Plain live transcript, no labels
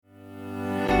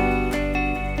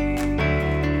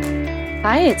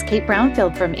Hi, it's Kate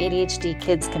Brownfield from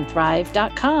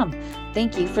ADHDkidscanthrive.com.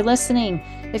 Thank you for listening.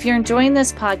 If you're enjoying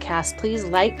this podcast, please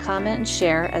like, comment, and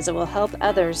share as it will help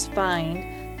others find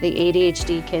the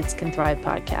ADHD Kids Can Thrive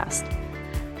podcast.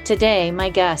 Today, my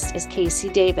guest is Casey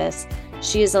Davis.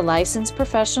 She is a licensed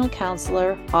professional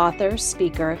counselor, author,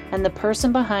 speaker, and the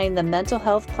person behind the mental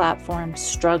health platform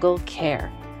Struggle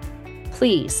Care.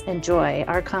 Please enjoy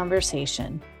our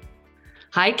conversation.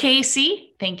 Hi,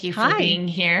 Casey. Thank you for being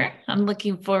here. I'm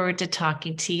looking forward to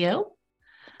talking to you.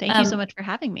 Thank you so much for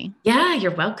having me. Yeah,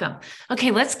 you're welcome.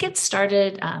 Okay, let's get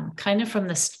started kind of from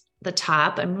the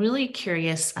top. I'm really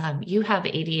curious. You have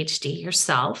ADHD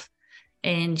yourself,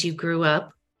 and you grew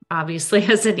up obviously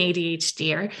as an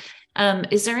ADHD'er.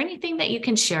 Is there anything that you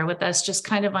can share with us just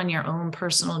kind of on your own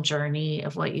personal journey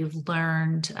of what you've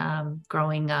learned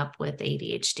growing up with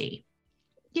ADHD?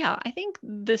 Yeah, I think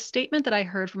the statement that I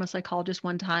heard from a psychologist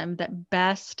one time that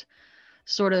best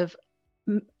sort of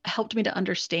helped me to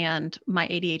understand my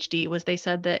ADHD was they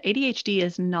said that ADHD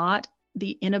is not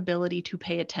the inability to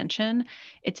pay attention,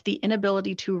 it's the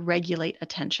inability to regulate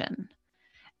attention.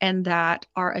 And that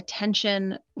our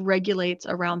attention regulates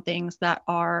around things that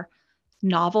are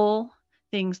novel,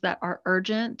 things that are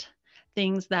urgent,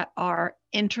 things that are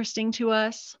interesting to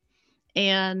us.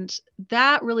 And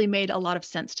that really made a lot of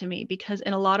sense to me because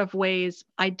in a lot of ways,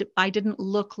 I didn't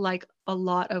look like a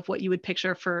lot of what you would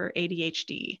picture for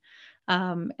ADHD.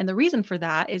 And the reason for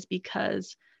that is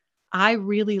because I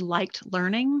really liked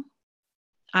learning.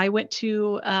 I went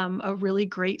to a really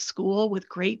great school with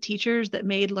great teachers that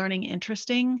made learning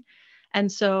interesting. And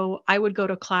so I would go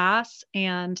to class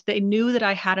and they knew that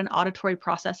I had an auditory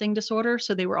processing disorder.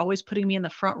 So they were always putting me in the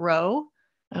front row.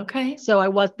 Okay.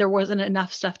 So there wasn't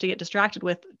enough stuff to get distracted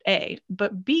with, A,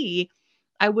 but B,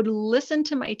 I would listen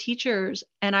to my teachers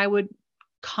and I would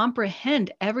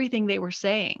comprehend everything they were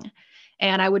saying.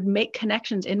 And I would make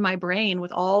connections in my brain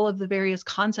with all of the various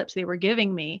concepts they were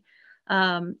giving me.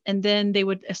 And then they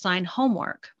would assign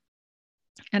homework.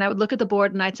 And I would look at the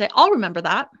board and I'd say, I'll remember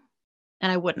that. And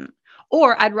I wouldn't.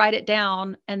 Or I'd write it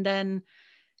down and then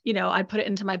I'd put it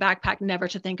into my backpack, never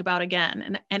to think about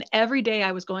again. And every day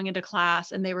I was going into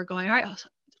class and they were going, all right,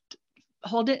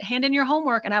 hold it, hand in your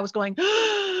homework. And I was going,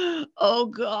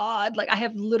 oh God, like I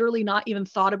have literally not even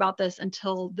thought about this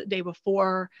until the day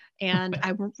before. And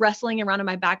I'm wrestling around in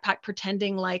my backpack,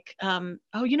 pretending like,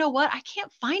 oh, you know what? I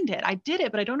can't find it. I did it,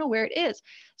 but I don't know where it is.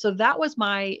 So that was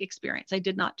my experience. I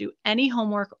did not do any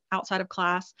homework outside of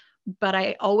class, but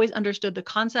I always understood the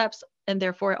concepts. And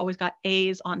therefore, I always got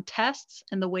A's on tests.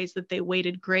 And the ways that they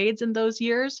weighted grades in those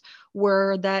years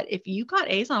were that if you got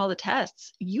A's on all the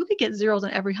tests, you could get zeros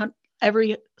on every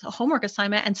homework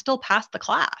assignment and still pass the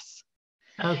class.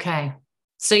 Okay.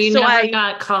 So you never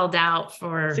got called out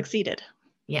for... Succeeded.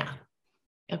 Yeah.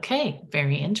 Okay.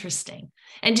 Very interesting.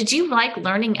 And did you like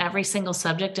learning every single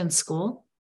subject in school?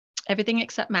 Everything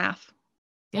except math.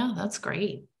 Yeah, that's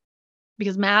great.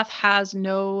 Because math has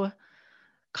no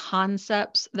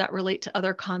concepts that relate to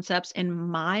other concepts in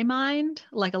my mind,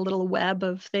 like a little web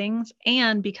of things.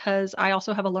 And because I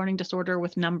also have a learning disorder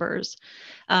with numbers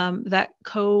that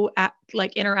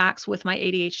interacts with my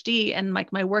ADHD, and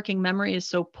like my working memory is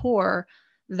so poor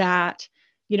that,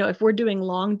 if we're doing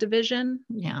long division,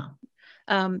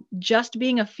 just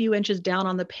being a few inches down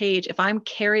on the page, if I'm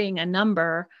carrying a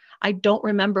number, I don't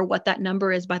remember what that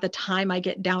number is by the time I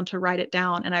get down to write it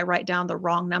down, and I write down the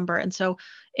wrong number. And so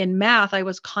in math, I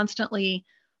was constantly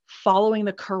following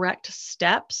the correct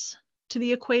steps to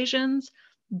the equations,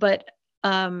 but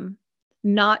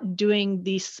not doing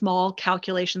these small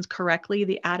calculations correctly,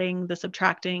 the adding, the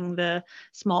subtracting, the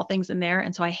small things in there.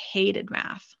 And so I hated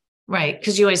math. Right.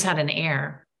 Because you always had an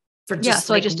error for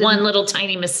just one little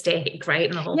tiny mistake, right?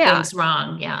 And the whole thing's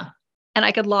wrong. Yeah. And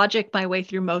I could logic my way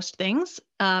through most things,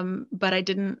 but I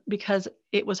didn't, because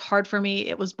it was hard for me.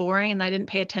 It was boring and I didn't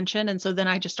pay attention. And so then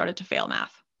I just started to fail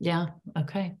math. Yeah.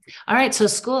 Okay. All right. So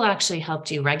school actually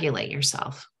helped you regulate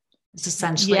yourself. It's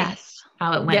essentially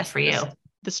how it went for you.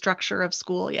 The structure of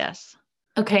school. Yes.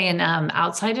 Okay. And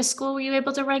outside of school, were you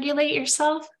able to regulate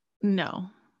yourself? No.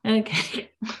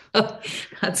 Okay.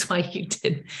 That's why you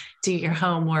did do your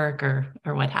homework or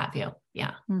what have you.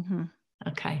 Yeah. Mm-hmm.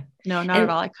 Okay. No, not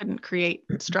at all. I couldn't create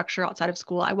structure outside of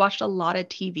school. I watched a lot of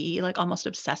TV, like almost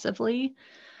obsessively,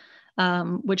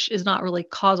 which is not really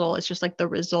causal. It's just like the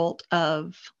result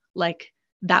of like,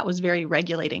 that was very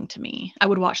regulating to me. I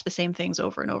would watch the same things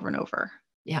over and over and over.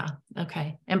 Yeah.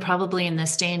 Okay. And probably in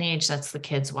this day and age, that's the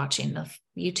kids watching the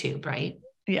YouTube, right?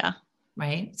 Yeah.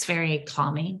 Right. It's very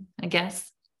calming, I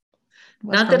guess.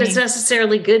 was Not for that it's me.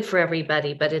 necessarily good for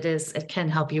everybody, but it can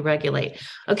help you regulate.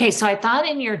 Okay. So I thought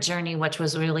in your journey, which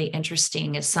was really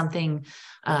interesting, is something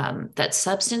that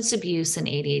substance abuse and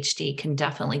ADHD can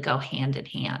definitely go hand in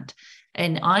hand.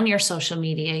 And on your social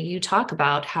media, you talk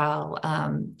about how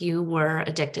you were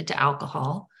addicted to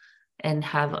alcohol and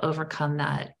have overcome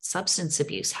that substance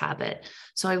abuse habit.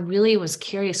 So I really was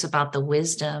curious about the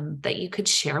wisdom that you could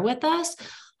share with us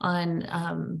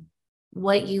on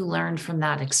what you learned from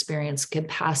that experience could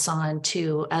pass on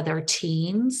to other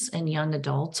teens and young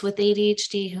adults with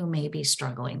ADHD who may be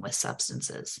struggling with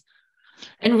substances.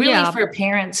 And really Yeah, for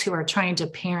parents who are trying to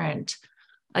parent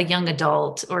a young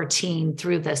adult or teen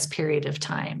through this period of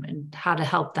time and how to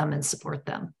help them and support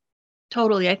them.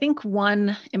 totally. I think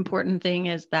one important thing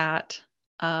is that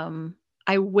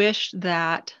I wish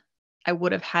that I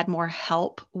would have had more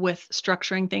help with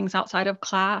structuring things outside of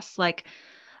class. Like,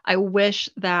 I wish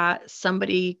that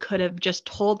somebody could have just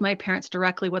told my parents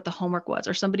directly what the homework was,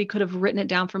 or somebody could have written it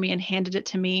down for me and handed it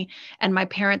to me. And my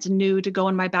parents knew to go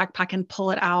in my backpack and pull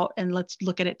it out and let's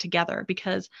look at it together,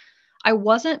 because I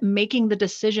wasn't making the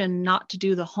decision not to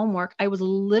do the homework. I was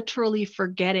literally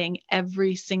forgetting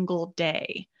every single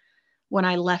day when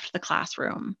I left the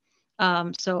classroom.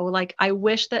 So like, I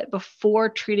wish that before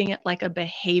treating it like a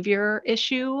behavior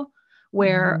issue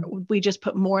where Mhm. we just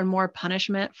put more and more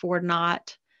punishment for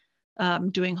not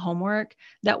doing homework,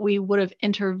 that we would have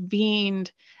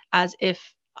intervened as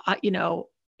if,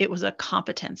 it was a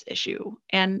competence issue.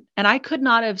 And I could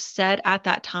not have said at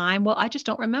that time, well, I just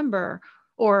don't remember,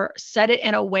 or said it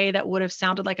in a way that would have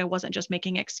sounded like I wasn't just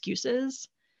making excuses.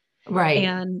 Right.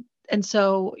 And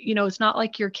so, it's not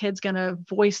like your kid's going to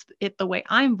voice it the way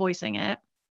I'm voicing it.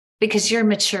 Because you're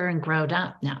mature and grown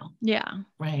up now. Yeah.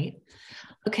 Right.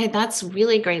 Okay. That's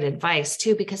really great advice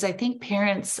too, because I think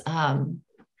parents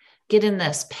get in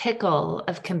this pickle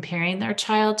of comparing their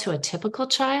child to a typical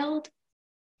child.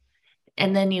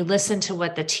 And then you listen to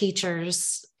what the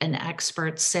teachers and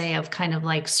experts say of kind of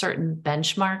like certain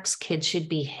benchmarks kids should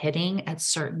be hitting at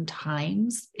certain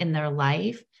times in their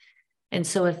life. And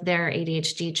so if their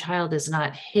ADHD child is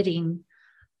not hitting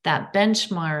that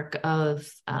benchmark of,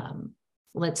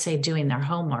 let's say, doing their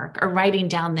homework or writing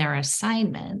down their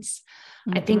assignments,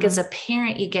 I think as Mm-hmm. a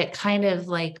parent, you get kind of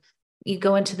like, you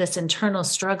go into this internal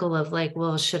struggle of like,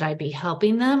 well, should I be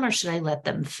helping them or should I let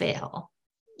them fail?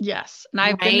 Yes. And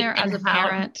I've been Right. there as And a how,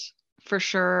 parent for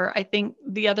sure. I think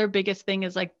the other biggest thing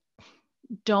is like,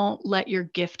 don't let your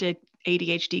gifted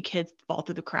ADHD kids fall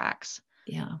through the cracks,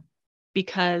 yeah.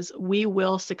 because we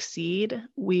will succeed.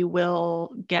 We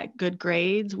will get good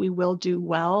grades. We will do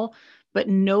well, but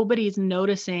nobody's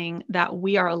noticing that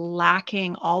we are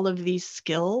lacking all of these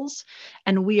skills,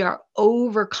 and we are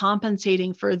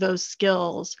overcompensating for those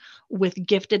skills with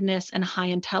giftedness and high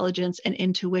intelligence and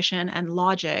intuition and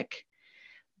logic.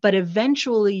 But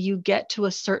eventually you get to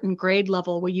a certain grade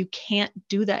level where you can't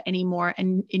do that anymore,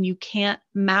 and you can't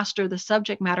master the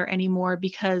subject matter anymore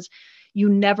because you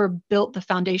never built the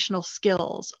foundational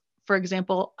skills. For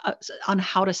example, on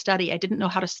how to study. I didn't know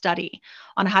how to study,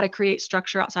 on how to create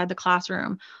structure outside the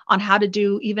classroom, on how to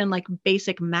do even like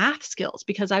basic math skills,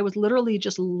 because I was literally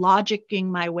just logicking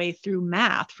my way through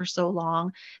math for so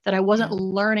long that I wasn't Yeah.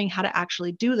 learning how to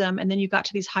actually do them. And then you got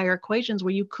to these higher equations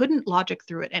where you couldn't logic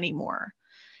through it anymore.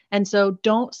 And so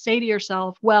don't say to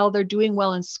yourself, well, they're doing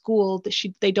well in school, that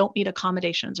they don't need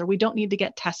accommodations, or we don't need to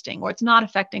get testing, or it's not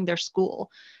affecting their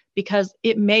school, because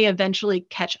it may eventually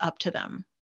catch up to them.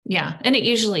 Yeah. And it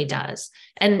usually does.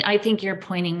 And I think you're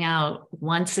pointing out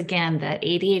once again that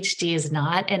ADHD is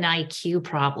not an IQ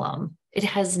problem. It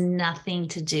has nothing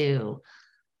to do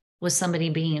with somebody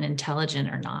being intelligent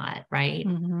or not, right?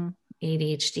 Mm-hmm.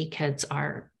 ADHD kids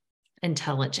are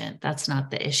intelligent. That's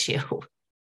not the issue.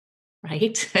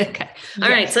 Right. Okay. All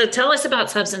right. Yes. So tell us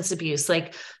about substance abuse.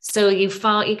 Like, so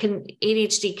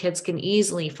ADHD kids can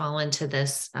easily fall into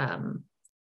this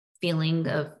feeling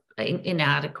of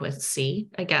inadequacy,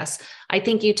 I guess. I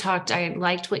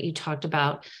liked what you talked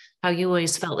about, how you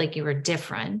always felt like you were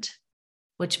different,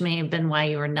 which may have been why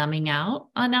you were numbing out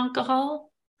on alcohol.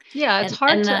 Yeah, it's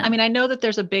hard And to, I that, mean, I know that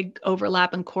there's a big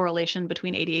overlap and correlation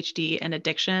between ADHD and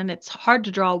addiction. It's hard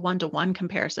to draw a one-to-one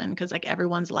comparison because like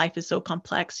everyone's life is so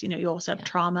complex. You also have yeah,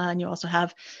 trauma, and you also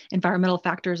have environmental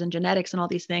factors and genetics and all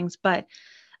these things. But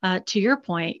to your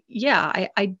point, yeah,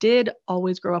 I did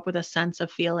always grow up with a sense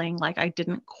of feeling like I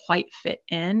didn't quite fit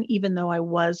in, even though I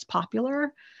was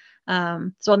popular.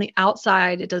 So on the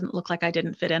outside, it doesn't look like I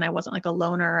didn't fit in. I wasn't like a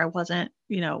loner. I wasn't,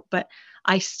 but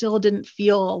I still didn't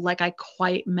feel like I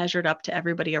quite measured up to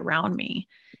everybody around me.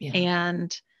 yeah,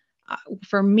 And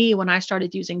for me, when I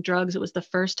started using drugs, it was the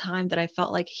first time that I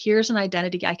felt like here's an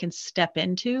identity I can step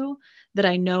into, that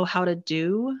I know how to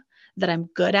do, that I'm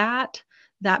good at,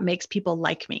 that makes people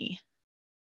like me.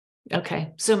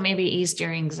 Okay. So maybe eased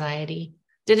your anxiety.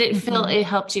 Did it feel Mhm. it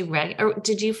helped you or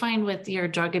did you find with your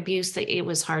drug abuse that it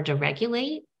was hard to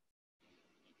regulate?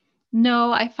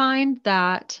 No, I find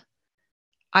that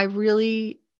I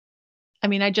really,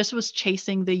 I just was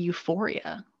chasing the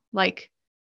euphoria. Like,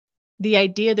 the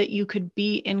idea that you could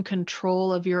be in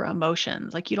control of your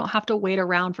emotions. Like, you don't have to wait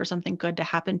around for something good to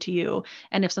happen to you.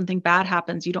 And if something bad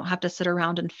happens, you don't have to sit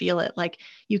around and feel it. Like,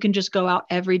 you can just go out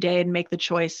every day and make the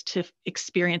choice to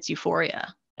experience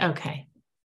euphoria. Okay.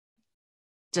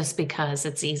 Just because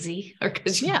it's easy or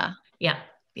because Yeah. yeah,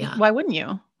 yeah, Why wouldn't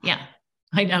you? yeah.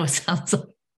 I know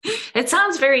it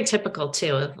sounds very typical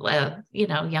too of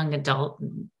young adult,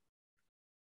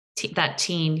 that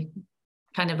teen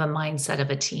kind of a mindset of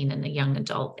a teen and a young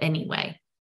adult anyway,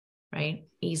 right?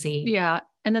 Easy. Yeah.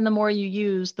 And then the more you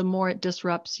use, the more it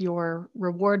disrupts your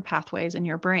reward pathways in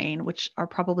your brain, which are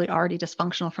probably already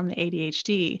dysfunctional from the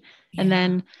ADHD. And Yeah,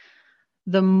 then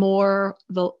the more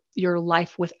your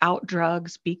life without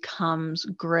drugs becomes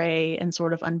gray and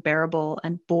sort of unbearable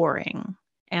and boring.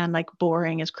 And like,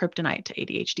 boring is kryptonite to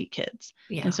ADHD kids.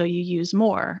 And yeah. so you use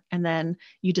more, and then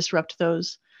you disrupt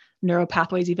those neural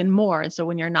pathways even more. And so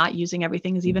when you're not using,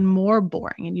 everything is even more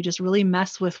boring. And you just really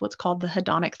mess with what's called the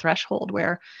hedonic threshold,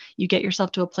 where you get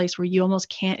yourself to a place where you almost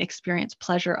can't experience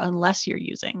pleasure unless you're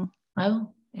using.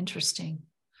 Oh, interesting.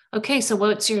 Okay, so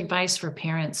what's your advice for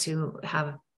parents who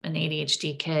have an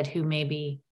ADHD kid who may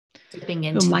be dipping Who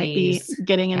into might be these?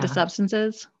 getting into Yeah.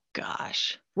 substances?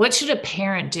 Gosh. What should a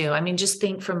parent do? I mean, just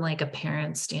think from like a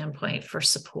parent standpoint for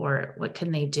support. What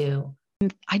can they do?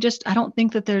 I don't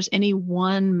think that there's any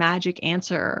one magic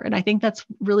answer. And I think that's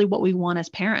really what we want as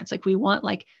parents. Like, we want,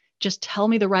 like, just tell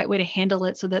me the right way to handle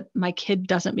it so that my kid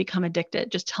doesn't become addicted.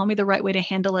 Just tell me the right way to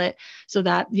handle it so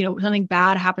that, something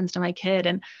bad happens to my kid.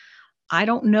 And I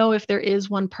don't know if there is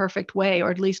one perfect way,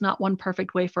 or at least not one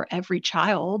perfect way for every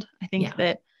child. I think Yeah,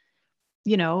 that,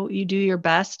 you do your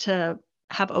best to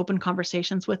have open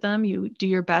conversations with them. You do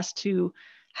your best to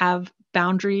have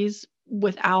boundaries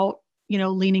without,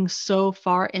 leaning so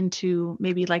far into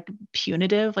maybe like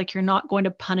punitive, like you're not going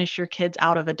to punish your kids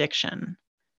out of addiction.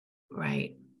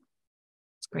 right.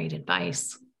 It's great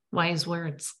advice. Wise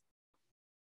words.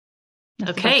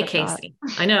 That's the best Okay, I've got. Casey.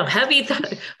 I know, heavy,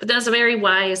 but that's a very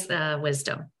wise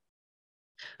wisdom.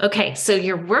 Okay, so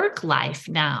your work life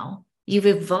now, you've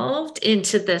evolved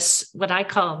into this, what I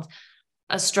call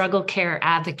a struggle care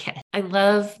advocate. I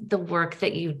love the work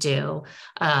that you do.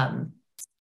 Um,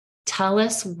 Tell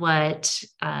us what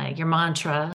your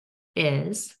mantra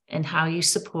is and how you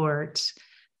support.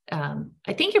 I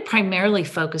think you're primarily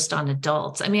focused on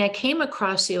adults. I mean, I came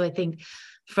across you, I think,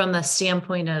 from the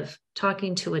standpoint of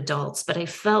talking to adults, but I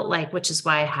felt like, which is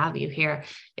why I have you here,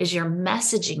 is your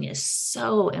messaging is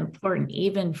so important,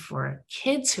 even for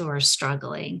kids who are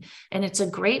struggling. And it's a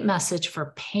great message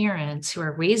for parents who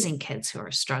are raising kids who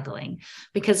are struggling.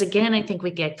 Because again, I think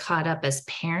we get caught up as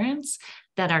parents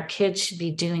that our kids should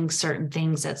be doing certain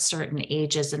things at certain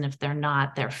ages. And if they're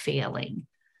not, they're failing.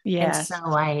 And so Yes.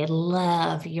 I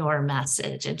love your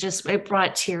message. It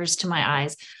brought tears to my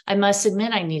eyes. I must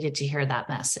admit, I needed to hear that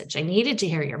message. I needed to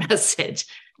hear your message.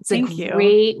 It's a Thank you.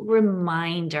 great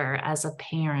reminder as a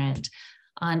parent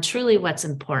on truly what's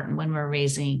important when we're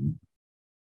raising,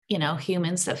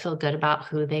 humans that feel good about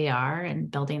who they are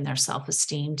and building their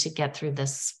self-esteem to get through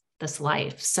this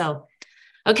life. So,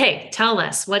 okay, tell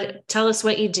us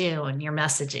what you do and your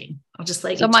messaging. I'll just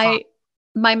let So you talk.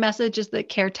 my message is that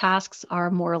care tasks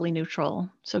are morally neutral.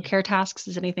 So care tasks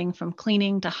is anything from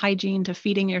cleaning to hygiene to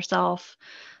feeding yourself.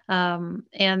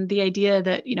 And the idea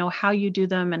that, how you do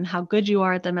them and how good you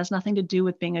are at them has nothing to do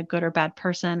with being a good or bad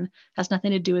person, has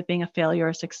nothing to do with being a failure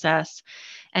or success.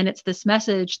 And it's this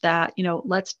message that,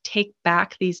 let's take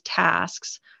back these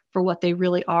tasks for what they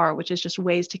really are, which is just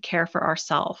ways to care for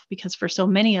ourselves. Because for so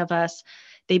many of us,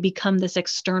 they become this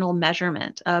external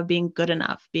measurement of being good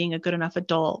enough, being a good enough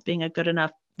adult, being a good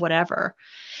enough whatever.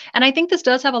 And I think this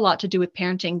does have a lot to do with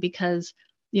parenting because,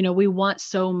 we want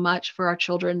so much for our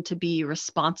children to be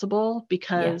responsible,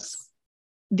 because Yes.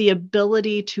 the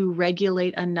ability to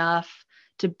regulate enough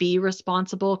to be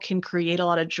responsible can create a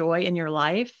lot of joy in your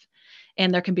life.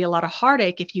 And there can be a lot of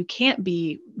heartache if you can't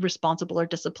be responsible or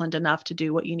disciplined enough to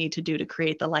do what you need to do to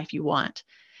create the life you want.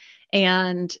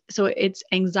 And so it's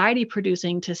anxiety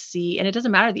producing to see, and it doesn't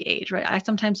matter the age, right? I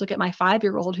sometimes look at my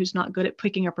 5-year-old who's not good at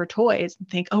picking up her toys and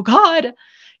think, oh God,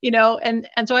 and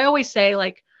so I always say,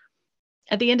 like,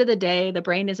 at the end of the day, the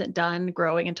brain isn't done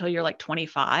growing until you're like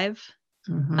 25.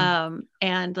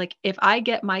 And like, if I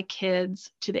get my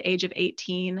kids to the age of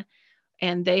 18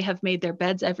 and they have made their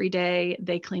beds every day,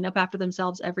 they clean up after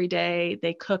themselves every day,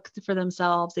 they cook for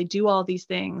themselves, they do all these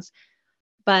things.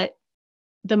 But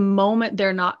the moment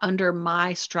they're not under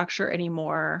my structure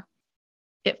anymore,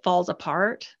 it falls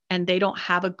apart and they don't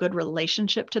have a good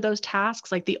relationship to those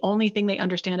tasks. Like, the only thing they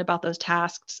understand about those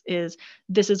tasks is,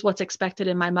 this is what's expected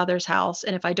in my mother's house.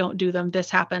 And if I don't do them,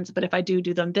 this happens. But if I do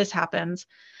them, this happens.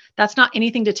 That's not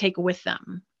anything to take with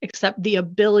them, except the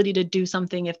ability to do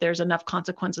something if there's enough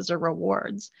consequences or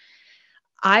rewards.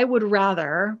 I would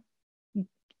rather,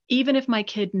 even if my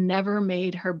kid never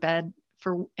made her bed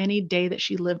for any day that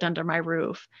she lived under my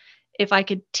roof, if I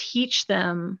could teach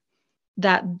them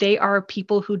that they are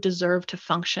people who deserve to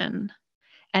function,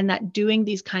 and that doing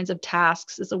these kinds of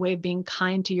tasks is a way of being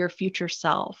kind to your future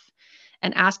self,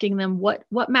 and asking them what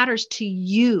matters to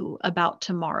you about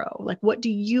tomorrow. Like, what do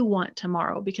you want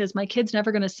tomorrow? Because my kid's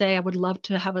never going to say, I would love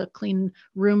to have a clean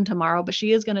room tomorrow, but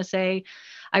she is going to say,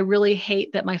 I really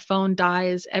hate that my phone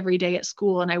dies every day at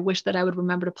school, and I wish that I would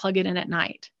remember to plug it in at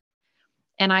night.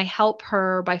 And I help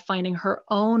her by finding her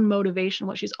own motivation,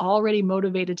 what she's already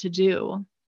motivated to do,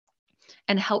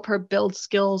 and help her build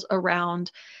skills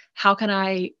around, how can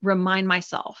I remind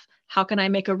myself? How can I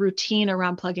make a routine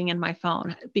around plugging in my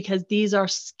phone? Because these are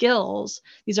skills,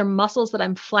 these are muscles that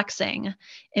I'm flexing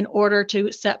in order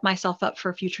to set myself up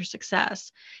for future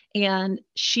success. And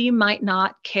she might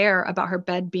not care about her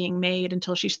bed being made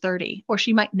until she's 30, or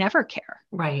she might never care.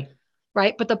 Right.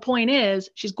 Right. But the point is,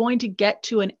 she's going to get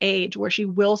to an age where she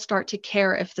will start to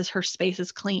care if her space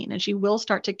is clean, and she will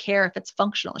start to care if it's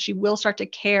functional. She will start to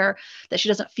care that she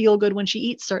doesn't feel good when she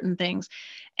eats certain things.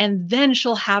 And then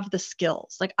she'll have the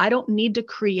skills. Like, I don't need to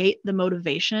create the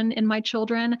motivation in my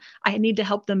children. I need to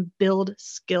help them build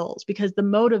skills, because the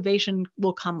motivation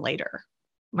will come later.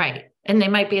 Right. And they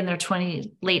might be in their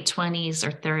late 20s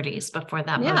or 30s before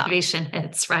that motivation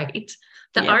hits, right?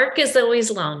 The arc is always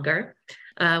longer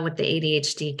with the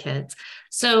ADHD kids.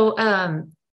 So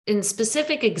in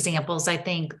specific examples, I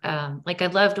think, like, I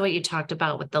loved what you talked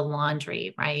about with the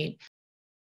laundry, right?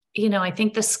 You know, I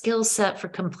think the skill set for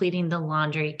completing the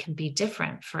laundry can be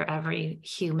different for every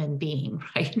human being,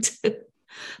 right?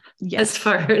 As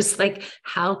far as like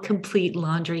how complete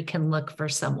laundry can look for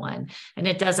someone. And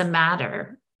it doesn't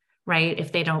matter, right,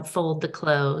 if they don't fold the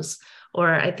clothes.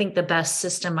 Or I think the best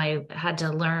system I had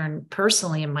to learn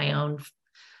personally in my own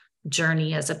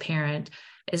journey as a parent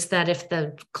is that if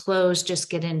the clothes just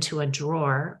get into a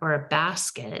drawer or a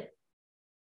basket,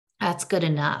 that's good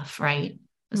enough, right?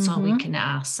 That's all we can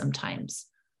ask sometimes.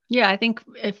 Yeah, I think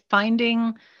if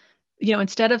finding,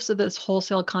 instead of this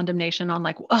wholesale condemnation on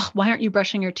like, oh, why aren't you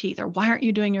brushing your teeth, or why aren't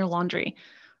you doing your laundry?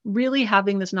 Really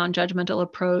having this non-judgmental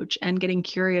approach and getting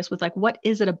curious with like, what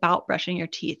is it about brushing your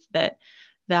teeth that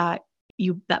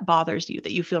bothers you,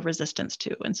 that you feel resistance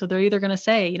to? And so they're either going to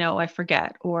say, I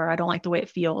forget, or I don't like the way it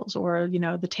feels, or,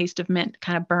 the taste of mint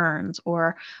kind of burns,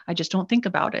 or I just don't think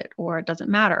about it, or it doesn't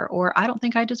matter, or I don't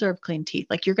think I deserve clean teeth.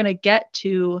 Like, you're going to get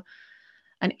to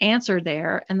an answer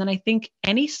there. And then I think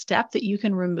any step that you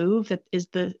can remove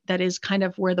that is kind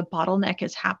of where the bottleneck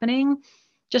is happening,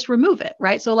 just remove it,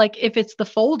 right? So like, if it's the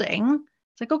folding,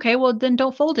 it's like, okay, well then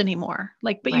don't fold anymore.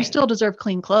 Like, but you still deserve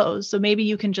clean clothes. So maybe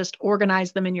you can just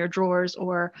organize them in your drawers,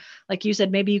 or like you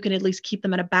said, maybe you can at least keep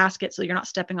them in a basket so you're not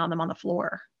stepping on them on the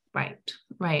floor. Right.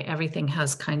 Everything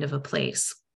has kind of a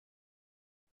place.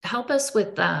 Help us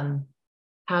with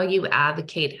how you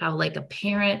advocate, how like a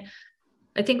parent,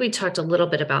 I think we talked a little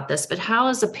bit about this, but how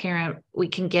as a parent, we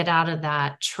can get out of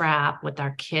that trap with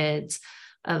our kids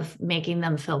of making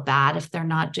them feel bad if they're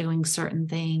not doing certain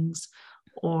things,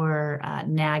 or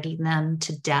nagging them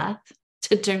to death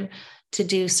to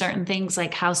do certain things.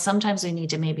 Like how sometimes we need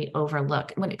to maybe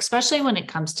overlook, especially when it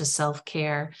comes to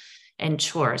self-care and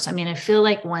chores. I mean, I feel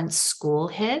like once school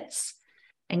hits,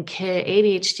 and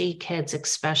ADHD kids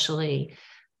especially,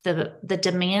 the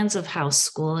demands of how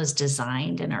school is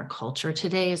designed in our culture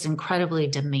today is incredibly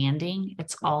demanding.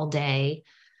 It's all day.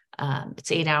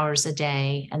 It's 8 hours a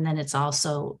day. And then it's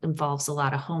also involves a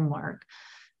lot of homework.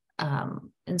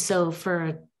 And so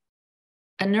for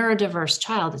a neurodiverse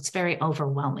child, it's very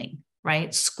overwhelming,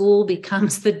 right? School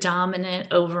becomes the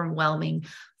dominant, overwhelming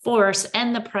force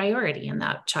and the priority in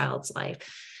that child's life.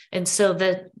 And so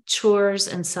the chores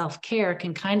and self-care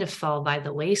can kind of fall by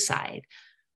the wayside,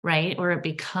 right? Or it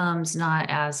becomes not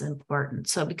as important.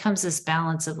 So it becomes this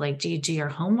balance of like, do you do your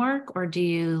homework, or do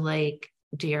you like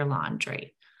do your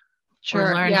laundry?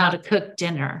 Sure. Or learn how to cook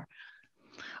dinner?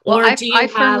 Well, I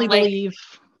firmly believe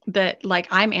that like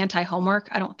I'm anti-homework.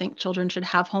 I don't think children should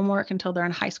have homework until they're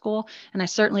in high school. And I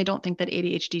certainly don't think that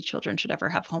ADHD children should ever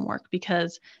have homework,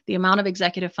 because the amount of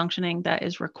executive functioning that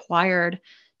is required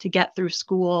to get through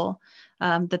school,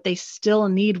 that they still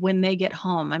need when they get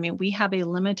home. I mean, we have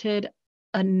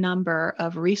a number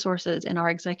of resources in our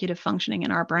executive functioning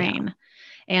in our brain,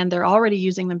 and they're already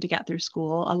using them to get through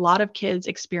school. A lot of kids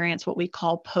experience what we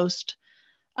call post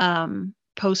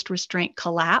restraint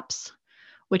collapse,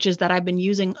 which is that I've been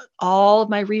using all of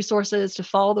my resources to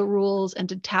follow the rules and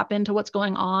to tap into what's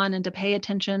going on and to pay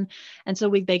attention. And so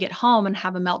they get home and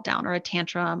have a meltdown or a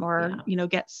tantrum or,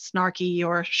 get snarky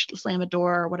or slam a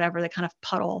door or whatever, they kind of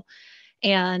puddle.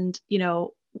 And,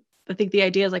 I think the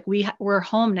idea is like, we're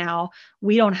home now.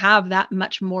 We don't have that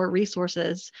much more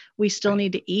resources. We still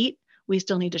need to eat. We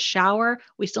still need to shower.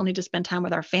 We still need to spend time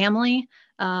with our family.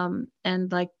 And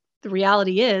like, the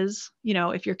reality is,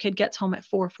 if your kid gets home at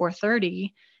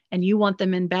 4:30 and you want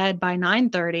them in bed by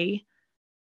 9:30,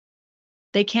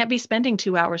 they can't be spending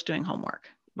 2 hours doing homework.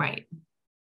 Right.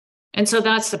 And so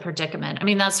that's the predicament. I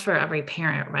mean, that's for every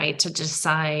parent, right? To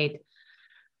decide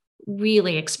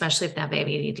really, especially if they have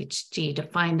ADHD, to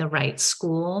find the right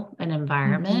school and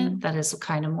environment that is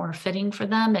kind of more fitting for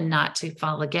them, and not to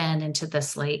fall again into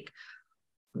this, like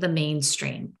the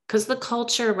mainstream. Because the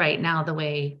culture right now, the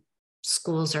way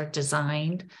schools are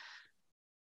designed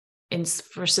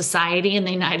for society in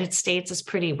the United States, is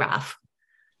pretty rough.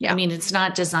 Yeah. I mean, it's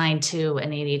not designed to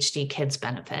an ADHD kid's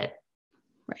benefit.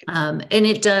 Right. And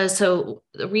it does. So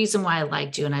the reason why I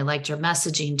liked you and I liked your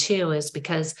messaging too, is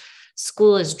because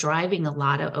school is driving a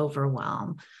lot of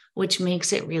overwhelm, which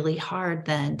makes it really hard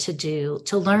then to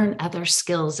learn other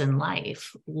skills in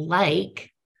life,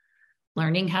 like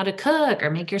learning how to cook or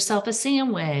make yourself a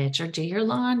sandwich or do your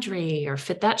laundry or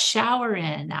fit that shower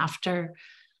in after,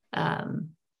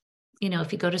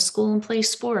 if you go to school and play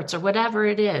sports or whatever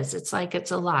it is. It's like,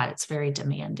 it's a lot. It's very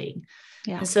demanding.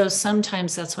 Yeah. And so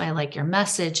sometimes that's why I like your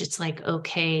message. It's like,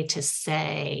 okay to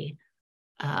say,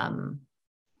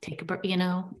 take a break,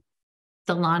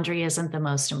 the laundry isn't the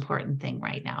most important thing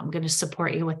right now. I'm going to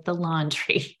support you with the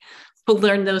laundry. We'll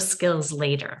learn those skills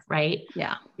later, right?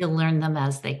 Yeah. You'll learn them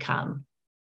as they come.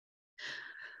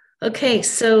 Okay.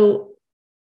 So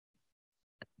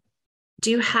do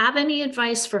you have any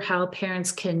advice for how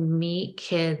parents can meet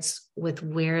kids with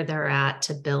where they're at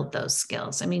to build those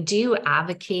skills? I mean, do you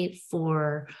advocate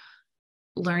for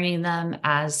learning them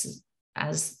as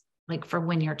like for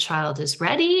when your child is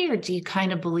ready, or do you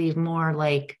kind of believe more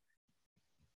like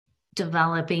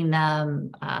developing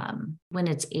them when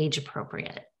it's age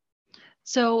appropriate?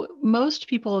 So most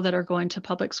people that are going to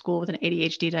public school with an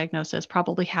ADHD diagnosis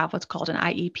probably have what's called an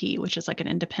IEP, which is like an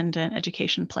independent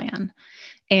education plan,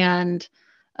 and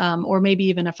or maybe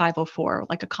even a 504,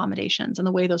 like accommodations. And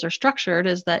the way those are structured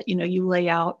is that, you lay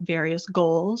out various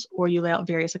goals or you lay out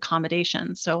various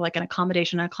accommodations. So like an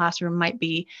accommodation in a classroom might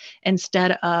be,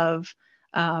 instead of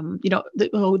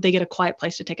they get a quiet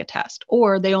place to take a test,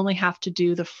 or they only have to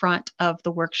do the front of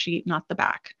the worksheet, not the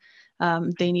back.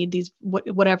 They need these,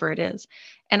 whatever it is.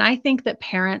 And I think that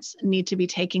parents need to be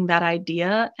taking that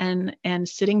idea and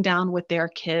sitting down with their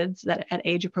kids at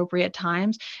age appropriate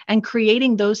times and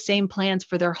creating those same plans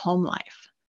for their home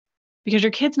life, because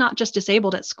your kid's not just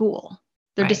disabled at school.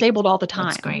 They're disabled all the time.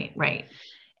 That's great. Right.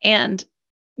 And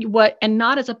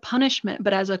not as a punishment,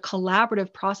 but as a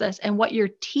collaborative process. And what you're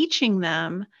teaching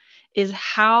them is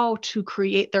how to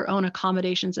create their own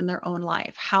accommodations in their own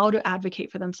life, how to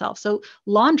advocate for themselves. So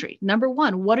laundry, number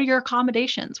one, what are your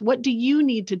accommodations? What do you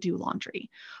need to do laundry?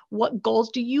 What goals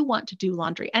do you want to do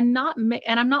laundry? And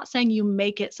I'm not saying you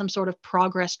make it some sort of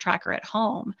progress tracker at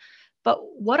home, but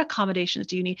what accommodations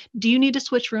do you need? Do you need to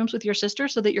switch rooms with your sister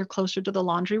so that you're closer to the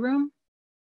laundry room?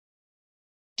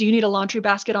 Do you need a laundry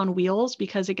basket on wheels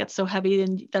because it gets so heavy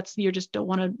and you just don't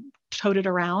want to tote it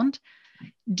around?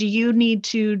 Do you need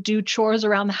to do chores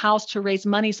around the house to raise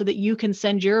money so that you can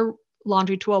send your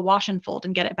laundry to a wash and fold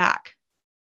and get it back?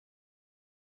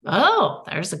 Oh,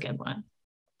 there's a good one.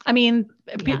 I mean,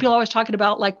 people are always talking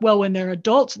about like, well, when they're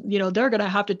adults, they're going to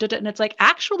have to do it. And it's like,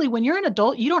 actually, when you're an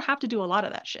adult, you don't have to do a lot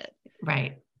of that shit.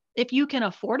 Right. If you can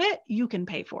afford it, you can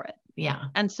pay for it. Yeah.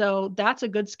 And so that's a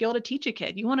good skill to teach a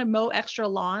kid. You want to mow extra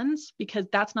lawns because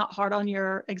that's not hard on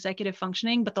your executive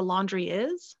functioning, but the laundry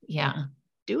is. Yeah.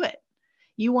 Do it.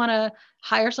 You want to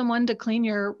hire someone to clean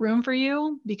your room for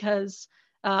you because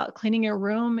Cleaning your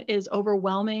room is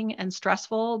overwhelming and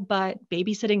stressful, but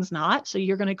babysitting's not. So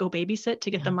you're going to go babysit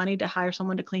to get the money to hire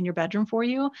someone to clean your bedroom for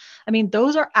you. I mean,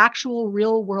 those are actual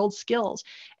real world skills,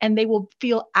 and they will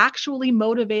feel actually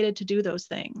motivated to do those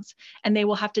things. And they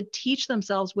will have to teach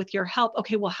themselves with your help.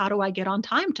 Okay, well, how do I get on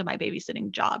time to my babysitting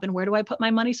job? And where do I put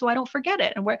my money so I don't forget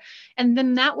it? And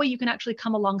then that way you can actually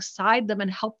come alongside them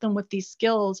and help them with these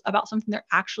skills about something they're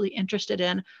actually interested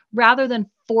in, rather than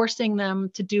forcing them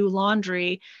to do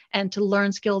laundry and to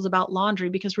learn skills about laundry.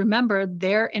 Because remember,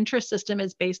 their interest system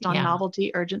is based on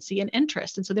novelty, urgency, and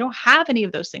interest. And so they don't have any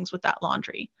of those things with that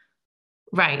laundry.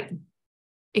 Right.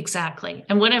 Exactly.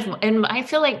 And I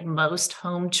feel like most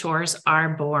home chores are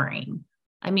boring.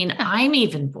 I mean, I'm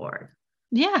even bored.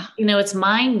 Yeah. It's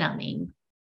mind numbing,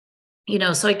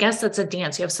 so I guess that's a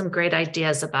dance. You have some great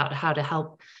ideas about how to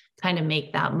help kind of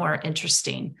make that more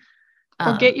interesting.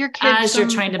 Or get your kids as you're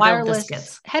trying to build the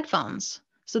skills. Headphones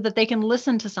so that they can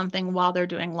listen to something while they're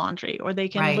doing laundry, or they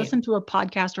can listen to a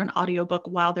podcast or an audiobook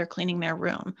while they're cleaning their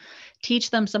room. Teach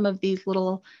them some of these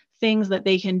little things that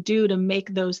they can do to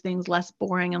make those things less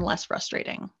boring and less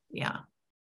frustrating. Yeah.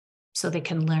 So they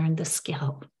can learn the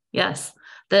skill. Yes.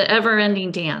 The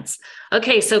ever-ending dance.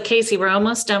 Okay. So Casey, we're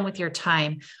almost done with your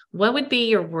time. What would be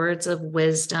your words of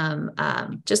wisdom,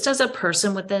 just as a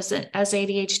person with this as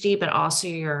ADHD, but also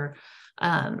your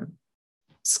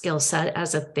skill set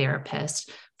as a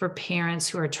therapist for parents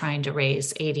who are trying to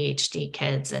raise ADHD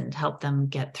kids and help them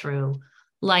get through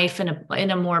life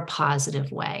in a more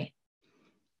positive way?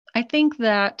 I think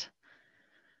that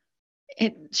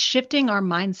it's shifting our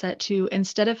mindset to,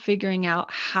 instead of figuring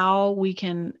out how we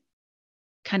can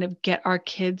kind of get our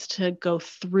kids to go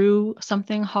through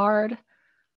something hard,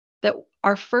 that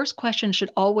our first question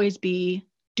should always be,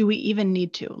 do we even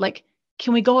need to? Like,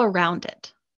 can we go around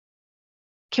it?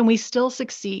 Can we still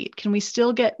succeed? Can we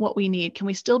still get what we need? Can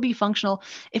we still be functional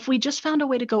if we just found a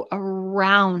way to go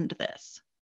around this,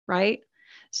 right?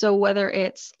 So whether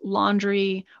it's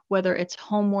laundry, whether it's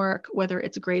homework, whether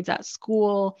it's grades at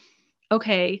school,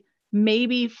 okay,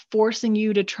 maybe forcing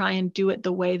you to try and do it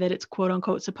the way that it's quote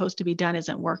unquote supposed to be done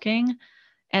isn't working.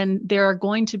 And there are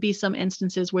going to be some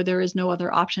instances where there is no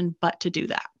other option but to do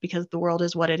that, because the world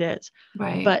is what it is.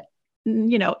 Right. But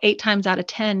 8 times out of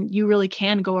 10, you really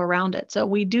can go around it. So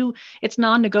it's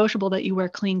non-negotiable that you wear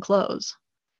clean clothes,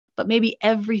 but maybe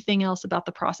everything else about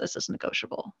the process is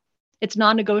negotiable. It's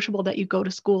non-negotiable that you go to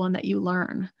school and that you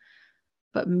learn,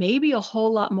 but maybe a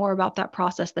whole lot more about that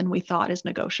process than we thought is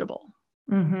negotiable.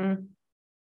 Mm-hmm.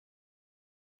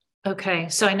 Okay.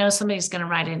 So I know somebody's going to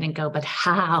write in and go, but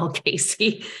how,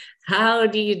 Casey? How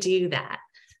do you do that?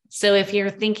 So if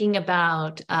you're thinking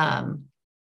about,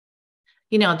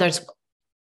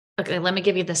 okay, let me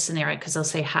give you this scenario, because they'll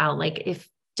say how, like,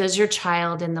 does your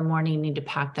child in the morning need to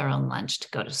pack their own lunch to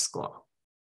go to school?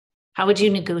 How would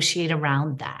you negotiate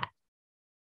around that?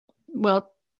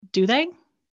 Well, do they?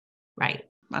 Right.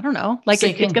 I don't know. Like,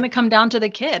 it's going to come down to the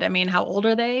kid. I mean, how old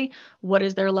are they? What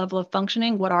is their level of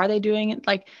functioning? What are they doing?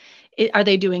 Like, are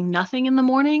they doing nothing in the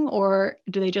morning, or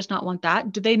do they just not want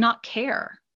that? Do they not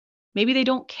care? Maybe they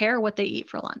don't care what they eat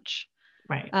for lunch.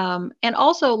 Right. And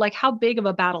also, like, how big of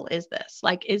a battle is this?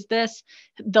 Like, is this,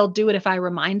 they'll do it if I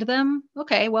remind them?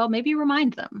 Okay, well, maybe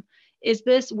remind them. Is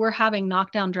this, we're having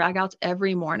knockdown dragouts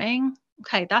every morning?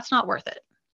 Okay, that's not worth it.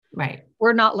 Right.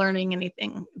 We're not learning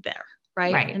anything there.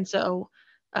 Right. And so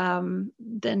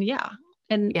then, yeah.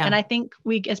 And I think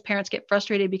we as parents get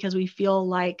frustrated because we feel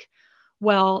like,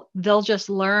 well, they'll just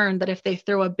learn that if they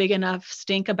throw a big enough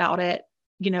stink about it,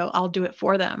 I'll do it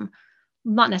for them.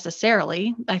 Not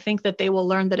necessarily. I think that they will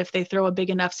learn that if they throw a big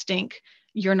enough stink,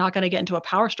 you're not going to get into a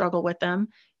power struggle with them.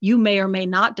 You may or may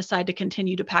not decide to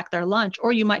continue to pack their lunch,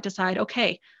 or you might decide,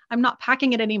 okay, I'm not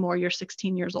packing it anymore. You're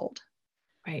 16 years old.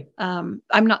 Right. I'm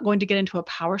not going to get into a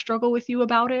power struggle with you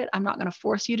about it. I'm not going to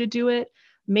force you to do it.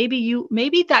 Maybe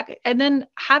that, and then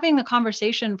having the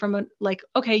conversation from like,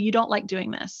 okay, you don't like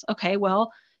doing this. Okay,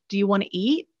 well, do you want to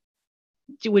eat?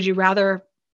 Would you rather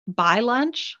buy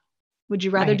lunch? Would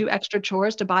you rather do extra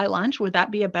chores to buy lunch? Would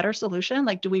that be a better solution?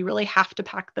 Like, do we really have to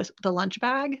pack the lunch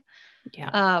bag?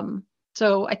 Yeah.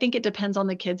 So I think it depends on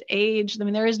the kid's age. I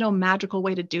mean, there is no magical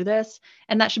way to do this,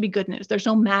 and that should be good news. There's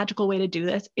no magical way to do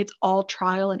this. It's all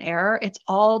trial and error. It's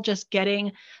all just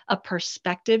getting a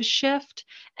perspective shift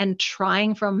and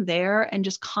trying from there, and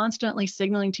just constantly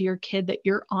signaling to your kid that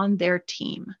you're on their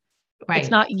team. Right.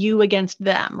 It's not you against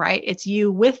them, right? It's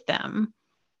you with them,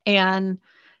 and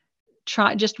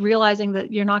just realizing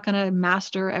that you're not going to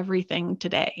master everything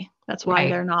today. That's why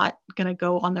they're not going to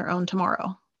go on their own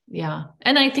tomorrow. Yeah.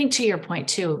 And I think, to your point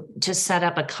too, to set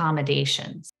up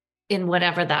accommodations. in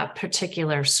whatever that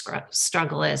particular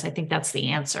struggle is. I think that's the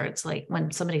answer. It's like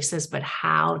when somebody says, but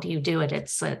how do you do it?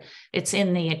 It's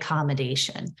in the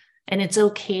accommodation, and it's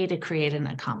okay to create an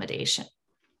accommodation.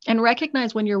 And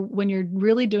recognize when you're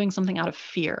really doing something out of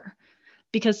fear,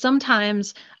 because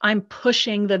sometimes I'm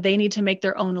pushing that they need to make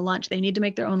their own lunch. They need to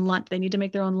make their own lunch. They need to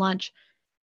make their own lunch.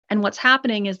 And what's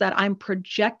happening is that I'm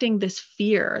projecting this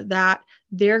fear that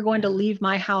they're going to leave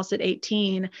my house at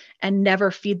 18 and never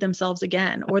feed themselves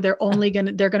again, or they're going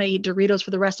to eat Doritos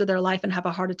for the rest of their life and have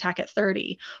a heart attack at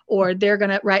 30, or they're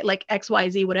going to write like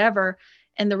XYZ, whatever.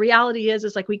 And the reality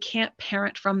is like, we can't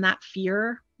parent from that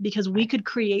fear, because we could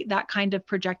create that kind of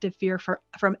projected fear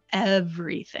from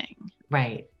everything.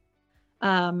 Right.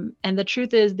 And the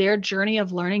truth is, their journey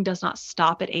of learning does not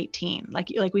stop at 18.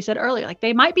 Like we said earlier, like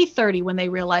they might be 30 when they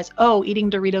realize, oh, eating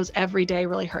Doritos every day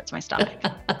really hurts my stomach.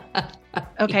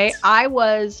 Okay. Yes. I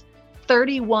was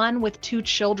 31 with 2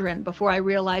 children before I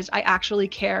realized I actually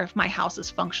care if my house is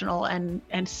functional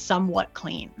and somewhat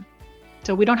clean.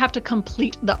 So we don't have to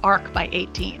complete the arc by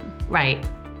 18. Right.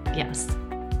 Yes.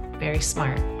 Very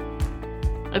smart.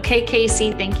 Okay,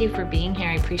 Casey, thank you for being here.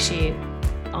 I appreciate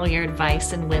all your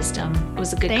advice and wisdom. It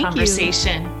was a good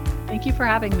conversation. Thank you for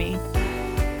having me.